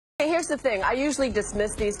Here's the thing. I usually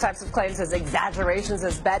dismiss these types of claims as exaggerations,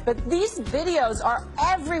 as bet, but these videos are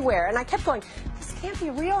everywhere. And I kept going, this can't be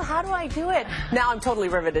real. How do I do it? Now I'm totally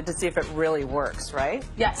riveted to see if it really works, right?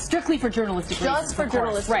 Yes, strictly for journalistic reasons. Just for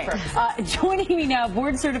journalistic purposes. Joining me now,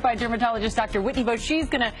 board-certified dermatologist Dr. Whitney Bowe. She's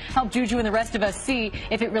going to help Juju and the rest of us see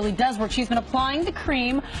if it really does work. She's been applying the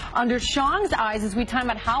cream under Shang's eyes as we time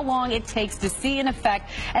out how long it takes to see an effect.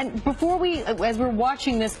 And before we, as we're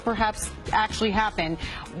watching this perhaps actually happen,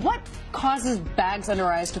 what causes bags under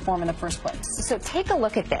our eyes to form in the first place? So take a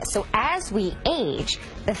look at this. So as we age,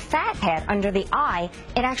 the fat pad under the eye,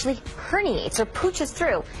 it actually herniates or pooches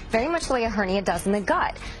through, very much the way a hernia does in the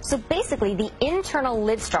gut. So basically, the internal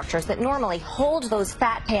lid structures that normally hold those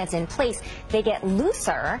fat pads in place, they get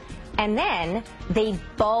looser, and then they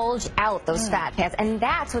bulge out those fat pads, and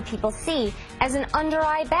that's what people see as an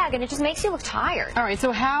under-eye bag, and it just makes you look tired. All right,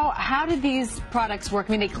 so how did these products work?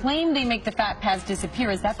 I mean, they claim they make the fat pads disappear.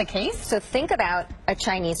 Is that the case? So think about a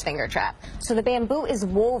Chinese finger trap. So the bamboo is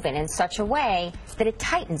woven in such a way that it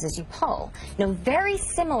tightens as you pull. Now, very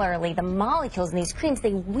similarly, the molecules in these creams,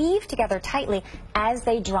 they weave together tightly as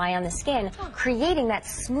they dry on the skin, creating that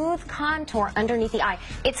smooth contour underneath the eye.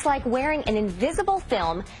 It's like wearing an invisible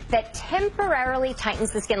film that temporarily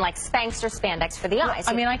tightens the skin, like Spanx or spandex for the eyes.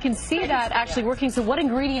 I mean, I can see that actually working. So what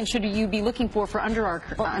ingredient should you be looking for under our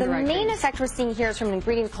the main effect we're seeing here is from an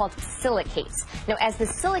ingredient called silicates. Now, as the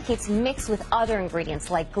silicates mix with other ingredients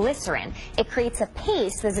like glycerin, it creates a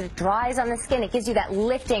paste as it dries on the skin. It gives you that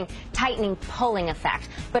lifting, tightening, pulling effect.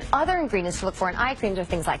 But other ingredients to look for in eye creams are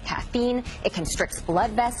things like caffeine. It constricts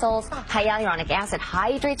blood vessels. Hyaluronic acid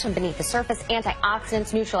hydrates from beneath the surface.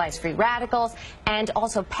 Antioxidants neutralize free radicals. And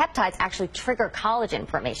also peptides actually trigger collagen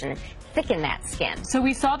formation and thicken that skin. So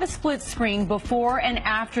we saw the split screen before and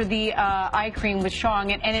after the eye cream with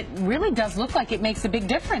Shang, and it really does look like it makes a big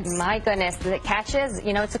difference. My goodness, the catch is,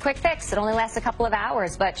 you know, it's a quick fix. It only lasts a couple of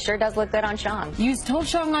hours, but sure does look good on Shang. You told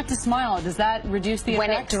Shang not to smile. Does that reduce the effects?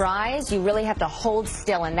 When it dries, you really have to hold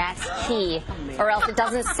still, and that's key, or else it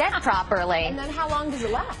doesn't set properly. And then how long does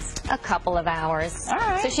it last? A couple of hours. All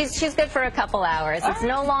right. So she's good for a couple hours. It's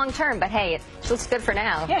no long term, but hey, she looks good for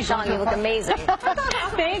now. Yeah, Shang, you look amazing.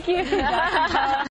 Thank you.